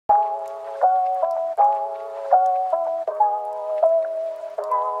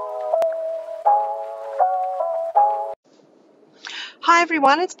Hi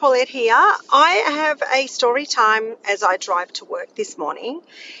everyone, it's Paulette here. I have a story time as I drive to work this morning.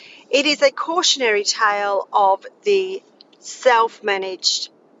 It is a cautionary tale of the self-managed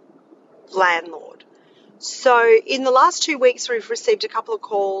landlord. So in the last 2 weeks, we've received a couple of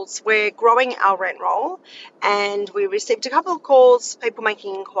calls. We're growing our rent roll and we received a couple of calls, people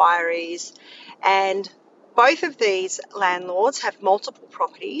making inquiries, and both of these landlords have multiple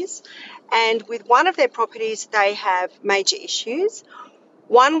properties, and with one of their properties, they have major issues.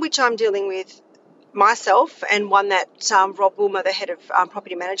 One which I'm dealing with myself, and one that Rob Woolmer, the head of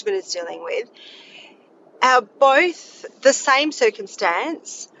property management, is dealing with, are both the same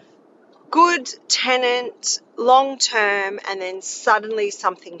circumstance. Good tenant, long term, and then suddenly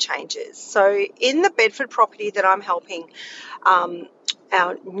something changes. So in the Bedford property that I'm helping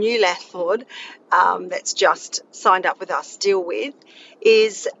our new landlord that's just signed up with us deal with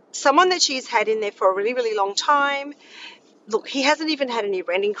is someone that she's had in there for a really, really long time. Look, he hasn't even had any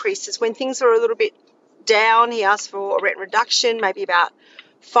rent increases. When things were a little bit down, he asked for a rent reduction maybe about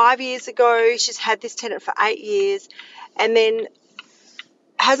 5 years ago. She's had this tenant for 8 years and then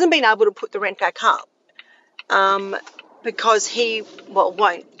hasn't been able to put the rent back up because he,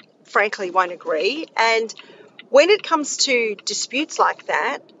 won't agree. And when it comes to disputes like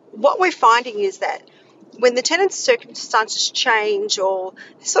that, what we're finding is that when the tenant's circumstances change or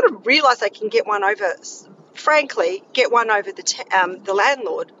sort of realise they can get one over the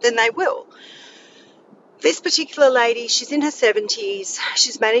landlord, then they will. This particular lady, she's in her 70s.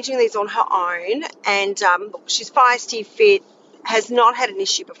 She's managing these on her own, and she's feisty, fit, has not had an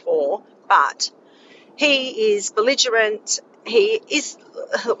issue before, but he is belligerent. He's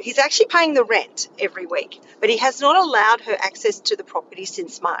actually paying the rent every week, but he has not allowed her access to the property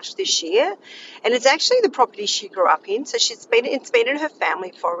since March this year. And it's actually the property she grew up in, so it's been in her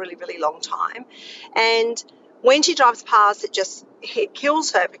family for a really, really long time. And when she drives past, it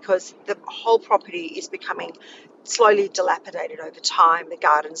kills her because the whole property is becoming slowly dilapidated over time. The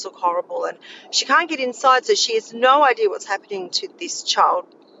gardens look horrible and she can't get inside, so she has no idea what's happening to this child,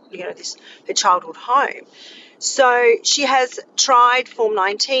 her childhood home. So she has tried Form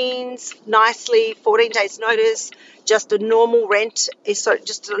 19s nicely, 14 days notice, just a normal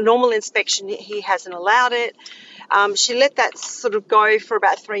just a normal inspection. He hasn't allowed it. She let that sort of go for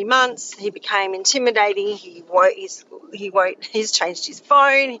about 3 months. He became intimidating. He's changed his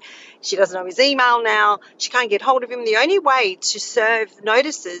phone. She doesn't know his email now. She can't get hold of him. The only way to serve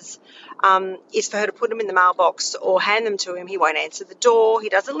notices is for her to put them in the mailbox or hand them to him. He won't answer the door. He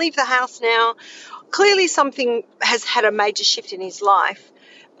doesn't leave the house now. Clearly something has had a major shift in his life,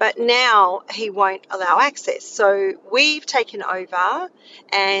 but now he won't allow access. So we've taken over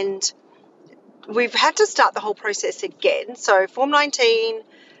and we've had to start the whole process again. So Form 19,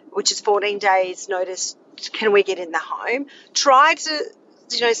 which is 14 days notice, can we get in the home? Tried to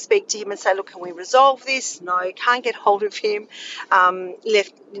speak to him and say, look, can we resolve this? No, can't get hold of him.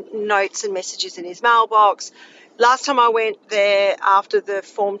 Left notes and messages in his mailbox. Last time I went there after the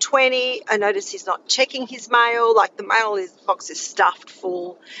Form 20, I noticed he's not checking his mail. Like the box is stuffed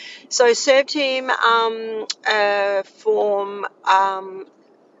full. So served him Form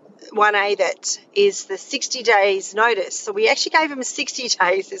 1A that is the 60 days notice. So we actually gave him 60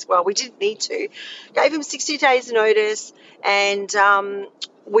 days as well. We didn't need to. Gave him 60 days notice, and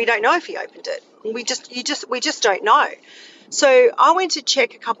we don't know if he opened it. We just don't know. So I went to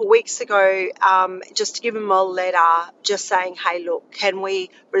check a couple of weeks ago just to give him a letter just saying, hey, look, can we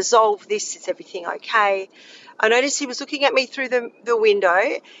resolve this? Is everything okay? I noticed he was looking at me through the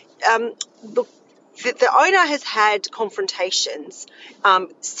window. Look, the owner has had confrontations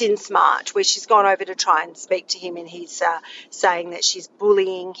since March where she's gone over to try and speak to him, and he's saying that she's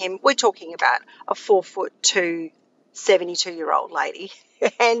bullying him. We're talking about a 4'2", 72-year-old lady.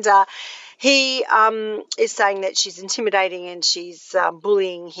 And he is saying that she's intimidating and she's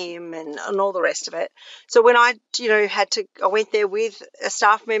bullying him and all the rest of it. So when I went there with a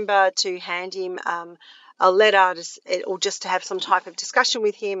staff member to hand him a letter or just to have some type of discussion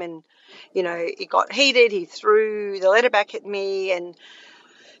with him, and it got heated. He threw the letter back at me, and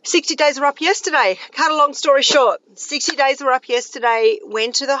 60 days were up yesterday. Cut a long story short, 60 days were up yesterday.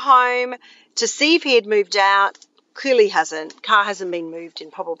 Went to the home to see if he had moved out. Clearly hasn't. Car hasn't been moved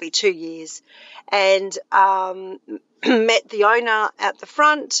in probably 2 years. And met the owner at the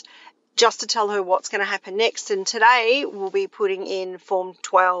front just to tell her what's going to happen next. And today we'll be putting in Form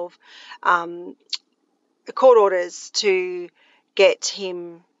 12 court orders to get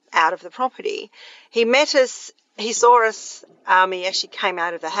him out of the property. He met us. He saw us. He actually came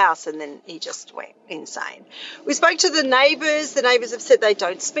out of the house and then he just went insane. We spoke to the neighbours. The neighbours have said they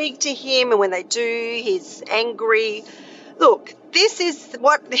don't speak to him, and when they do, he's angry. look, this is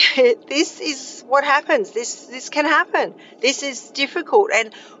what happens. This can happen. This is difficult.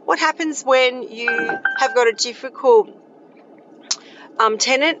 And what happens when you have got a difficult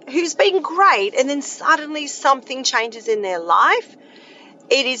tenant who's been great, and then suddenly something changes in their life?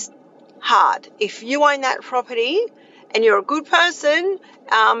 It is hard. If you own that property and you're a good person,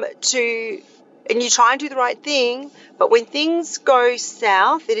 and you try and do the right thing, but when things go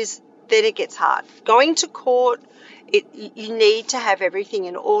south, then it gets hard. Going to court, you need to have everything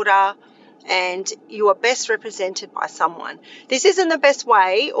in order, and you are best represented by someone. This isn't the best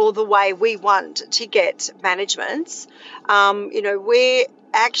way or the way we want to get managements. We're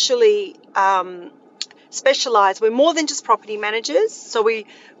actually specialise. We're more than just property managers, so we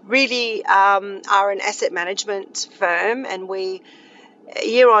really are an asset management firm, and we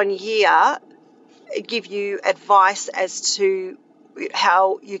year on year give you advice as to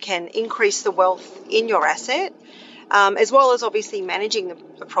how you can increase the wealth in your asset, as well as obviously managing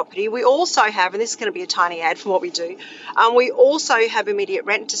the property. We also have, and this is going to be a tiny ad for what we do, we also have immediate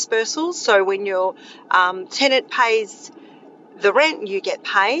rent dispersals. So when your tenant pays the rent, you get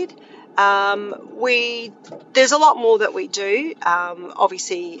paid. There's a lot more that we do.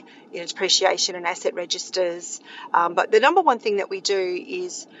 Obviously, depreciation and asset registers. But the number one thing that we do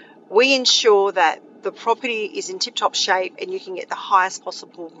is we ensure that the property is in tip-top shape and you can get the highest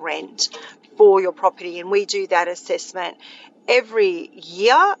possible rent for your property. And we do that assessment every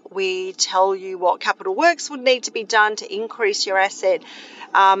year. We tell you what capital works would need to be done to increase your asset,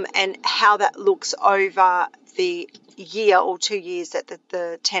 and how that looks over the year or 2 years that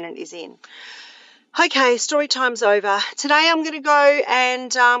the tenant is in. Okay, story time's over. Today I'm going to go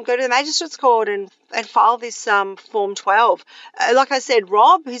and go to the Magistrates Court and file this Form 12. Like I said,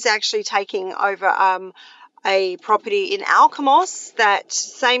 Rob, who's actually taking over a property in Alkimos, that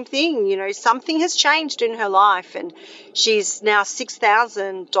same thing, something has changed in her life, and she's now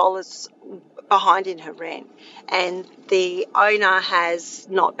 $6,000 behind in her rent, and the owner has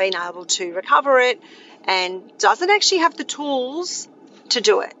not been able to recover it and doesn't actually have the tools to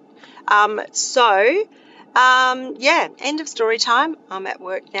do it. End of story time. I'm at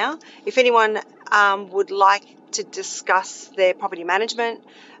work now. If anyone would like to discuss their property management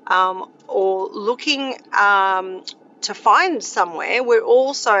or looking to find somewhere, we're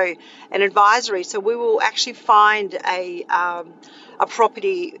also an advisory. So we will actually find a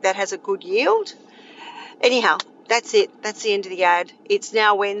property that has a good yield. Anyhow, that's it. That's the end of the ad. It's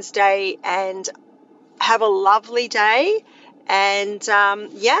now Wednesday, and have a lovely day. And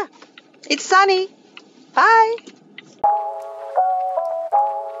it's sunny. Bye.